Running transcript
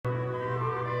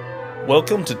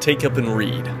Welcome to Take Up and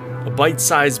Read, a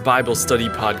bite-sized Bible study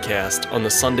podcast on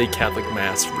the Sunday Catholic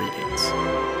Mass readings.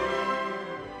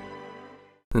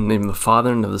 In the name of the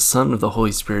Father, and of the Son, and of the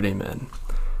Holy Spirit, amen.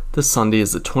 This Sunday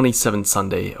is the 27th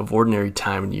Sunday of Ordinary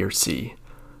Time in Year C.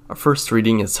 Our first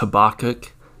reading is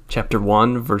Habakkuk, chapter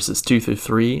 1, verses 2 through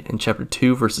 3, and chapter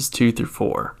 2, verses 2 through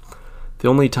 4. The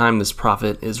only time this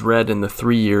prophet is read in the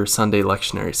 3-year Sunday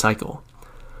lectionary cycle.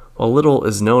 While little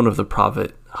is known of the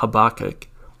prophet Habakkuk,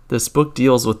 this book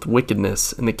deals with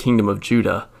wickedness in the kingdom of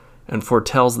Judah and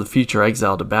foretells the future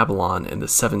exile to Babylon in the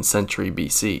 7th century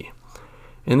BC.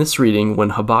 In this reading,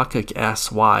 when Habakkuk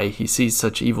asks why he sees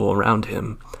such evil around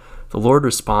him, the Lord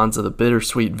responds with a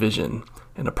bittersweet vision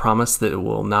and a promise that it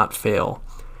will not fail,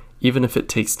 even if it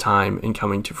takes time in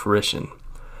coming to fruition.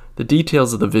 The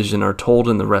details of the vision are told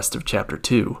in the rest of chapter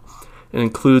 2. It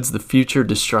includes the future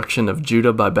destruction of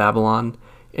Judah by Babylon,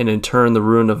 and in turn the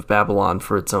ruin of Babylon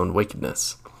for its own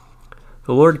wickedness.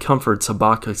 The Lord comforts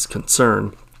Habakkuk's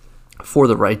concern for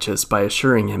the righteous by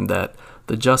assuring him that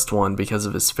the just one, because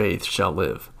of his faith, shall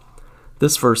live.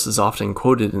 This verse is often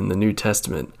quoted in the New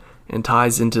Testament and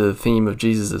ties into the theme of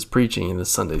Jesus' preaching in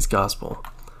this Sunday's Gospel.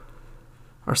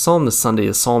 Our psalm this Sunday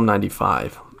is Psalm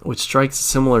 95, which strikes a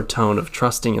similar tone of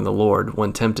trusting in the Lord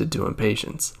when tempted to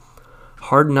impatience.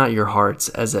 Harden not your hearts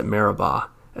as at Meribah,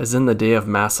 as in the day of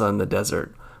Massah in the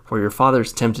desert, where your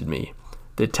fathers tempted me.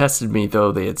 They tested me,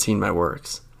 though they had seen my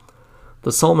works.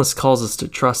 The psalmist calls us to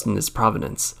trust in his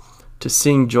providence, to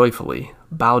sing joyfully,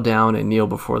 bow down and kneel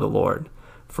before the Lord,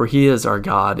 for he is our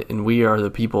God, and we are the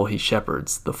people he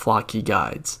shepherds, the flock he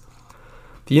guides.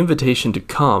 The invitation to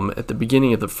come at the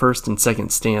beginning of the first and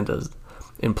second stanzas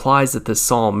implies that this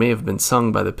psalm may have been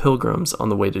sung by the pilgrims on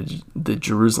the way to the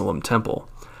Jerusalem temple,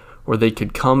 where they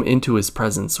could come into his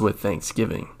presence with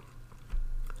thanksgiving.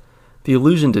 The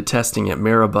allusion to testing at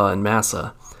Meribah and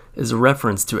Massah is a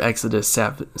reference to Exodus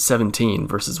 17,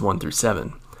 verses 1 through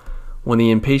 7, when the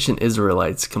impatient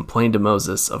Israelites complained to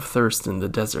Moses of thirst in the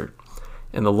desert,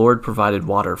 and the Lord provided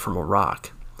water from a rock.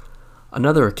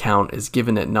 Another account is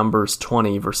given at Numbers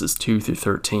 20, verses 2 through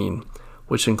 13,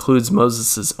 which includes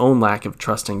Moses' own lack of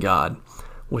trust in God,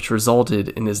 which resulted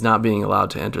in his not being allowed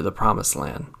to enter the Promised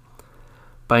Land.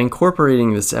 By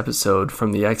incorporating this episode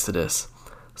from the Exodus,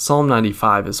 Psalm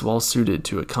 95 is well suited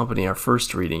to accompany our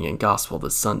first reading and Gospel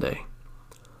this Sunday.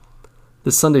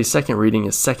 This Sunday's second reading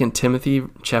is 2 Timothy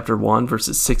chapter 1,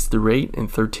 verses 6 through 8 and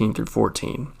 13 through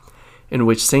 14, in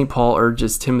which St. Paul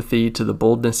urges Timothy to the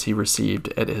boldness he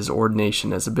received at his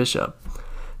ordination as a bishop,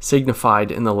 signified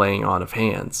in the laying on of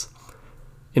hands,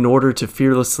 in order to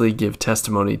fearlessly give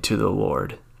testimony to the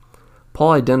Lord.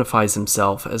 Paul identifies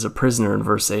himself as a prisoner in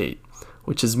verse 8,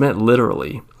 which is meant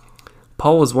literally.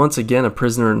 Paul was once again a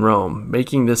prisoner in Rome,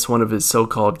 making this one of his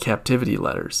so-called captivity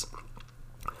letters.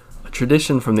 A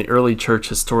tradition from the early church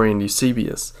historian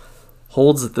Eusebius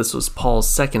holds that this was Paul's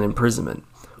second imprisonment,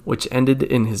 which ended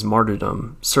in his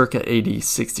martyrdom circa AD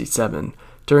 67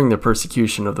 during the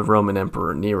persecution of the Roman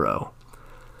Emperor Nero.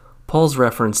 Paul's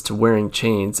reference to wearing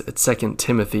chains at 2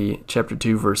 Timothy chapter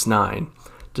 2, verse 9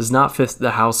 does not fit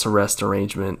the house arrest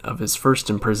arrangement of his first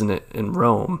imprisonment in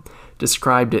Rome,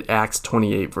 described at Acts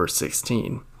 28, verse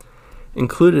 16.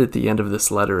 Included at the end of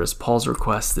this letter is Paul's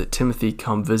request that Timothy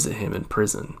come visit him in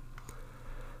prison.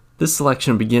 This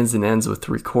selection begins and ends with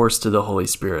recourse to the Holy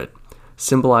Spirit,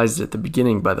 symbolized at the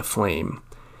beginning by the flame.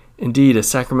 Indeed, a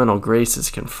sacramental grace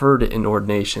is conferred in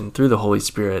ordination through the Holy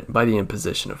Spirit by the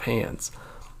imposition of hands,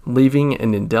 leaving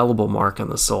an indelible mark on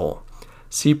the soul.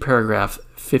 See paragraph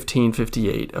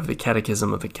 1558 of the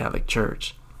Catechism of the Catholic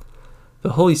Church.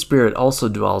 The Holy Spirit also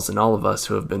dwells in all of us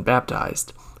who have been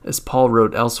baptized, as Paul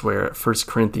wrote elsewhere at 1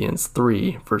 Corinthians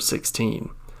 3, verse 16.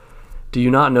 Do you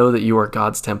not know that you are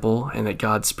God's temple and that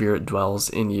God's Spirit dwells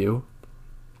in you?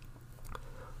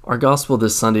 Our Gospel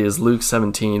this Sunday is Luke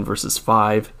 17, verses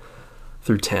 5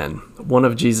 through 10, one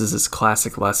of Jesus'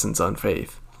 classic lessons on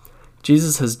faith.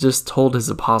 Jesus has just told his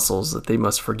apostles that they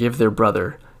must forgive their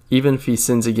brother, even if he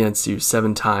sins against you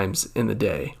 7 times in the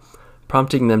day,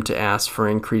 prompting them to ask for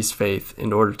increased faith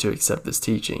in order to accept this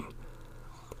teaching.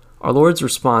 Our Lord's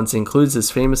response includes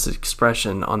his famous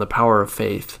expression on the power of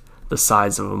faith, the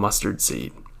size of a mustard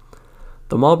seed.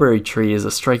 The mulberry tree is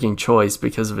a striking choice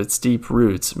because of its deep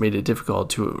roots made it difficult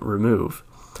to remove,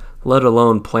 let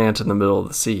alone plant in the middle of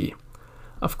the sea.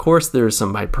 Of course, there is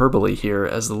some hyperbole here,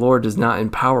 as the Lord does not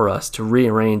empower us to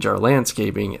rearrange our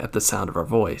landscaping at the sound of our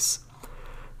voice.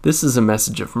 This is a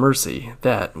message of mercy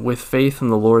that, with faith in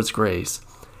the Lord's grace,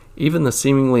 even the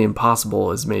seemingly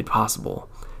impossible is made possible,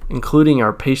 including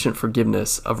our patient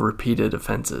forgiveness of repeated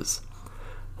offenses.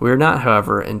 We are not,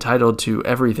 however, entitled to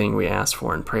everything we ask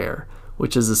for in prayer,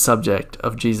 which is the subject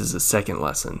of Jesus' second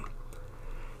lesson.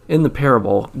 In the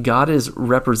parable, God is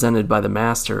represented by the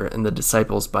master and the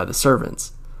disciples by the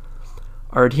servants.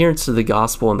 Our adherence to the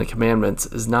gospel and the commandments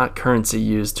is not currency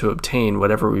used to obtain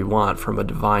whatever we want from a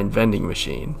divine vending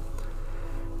machine.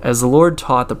 As the Lord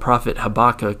taught the prophet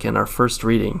Habakkuk in our first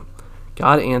reading,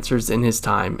 God answers in his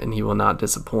time and he will not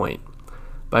disappoint.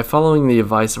 By following the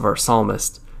advice of our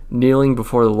psalmist, kneeling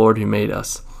before the Lord who made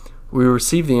us, we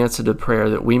receive the answer to prayer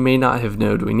that we may not have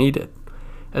known we needed.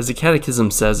 As the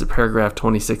Catechism says at paragraph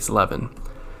 2611,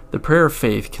 the prayer of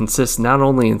faith consists not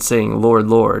only in saying, Lord,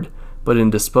 Lord, but in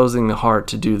disposing the heart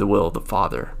to do the will of the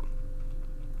Father.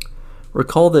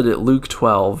 Recall that at Luke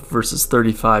 12, verses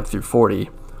 35 through 40,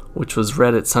 which was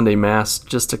read at Sunday Mass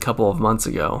just a couple of months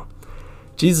ago,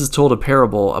 Jesus told a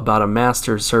parable about a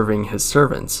master serving his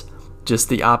servants, just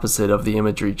the opposite of the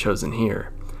imagery chosen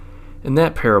here. In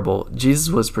that parable, Jesus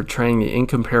was portraying the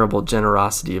incomparable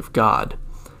generosity of God.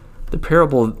 The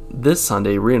parable this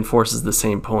Sunday reinforces the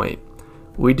same point.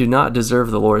 We do not deserve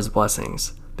the Lord's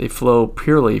blessings. They flow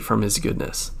purely from his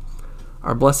goodness.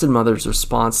 Our Blessed Mother's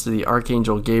response to the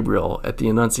Archangel Gabriel at the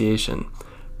Annunciation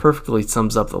perfectly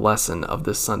sums up the lesson of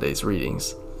this Sunday's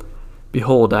readings.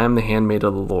 Behold, I am the handmaid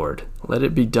of the Lord. Let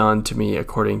it be done to me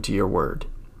according to your word.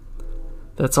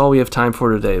 That's all we have time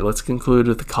for today. Let's conclude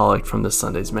with the collect from this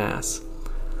Sunday's Mass.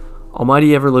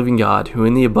 Almighty ever-living God, who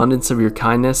in the abundance of your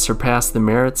kindness surpass the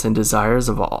merits and desires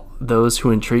of all those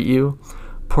who entreat you,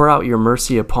 pour out your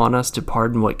mercy upon us to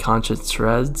pardon what conscience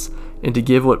dreads, and to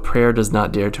give what prayer does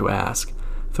not dare to ask.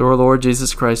 Through our Lord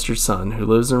Jesus Christ, your Son, who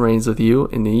lives and reigns with you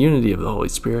in the unity of the Holy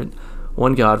Spirit,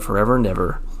 one God, forever and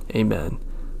ever. Amen.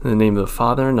 In the name of the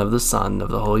Father, and of the Son, and of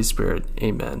the Holy Spirit.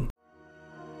 Amen.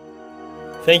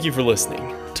 Thank you for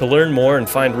listening. To learn more and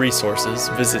find resources,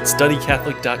 visit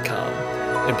studycatholic.com.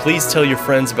 And please tell your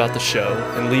friends about the show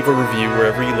and leave a review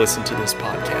wherever you listen to this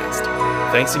podcast.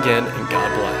 Thanks again, and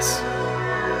God bless.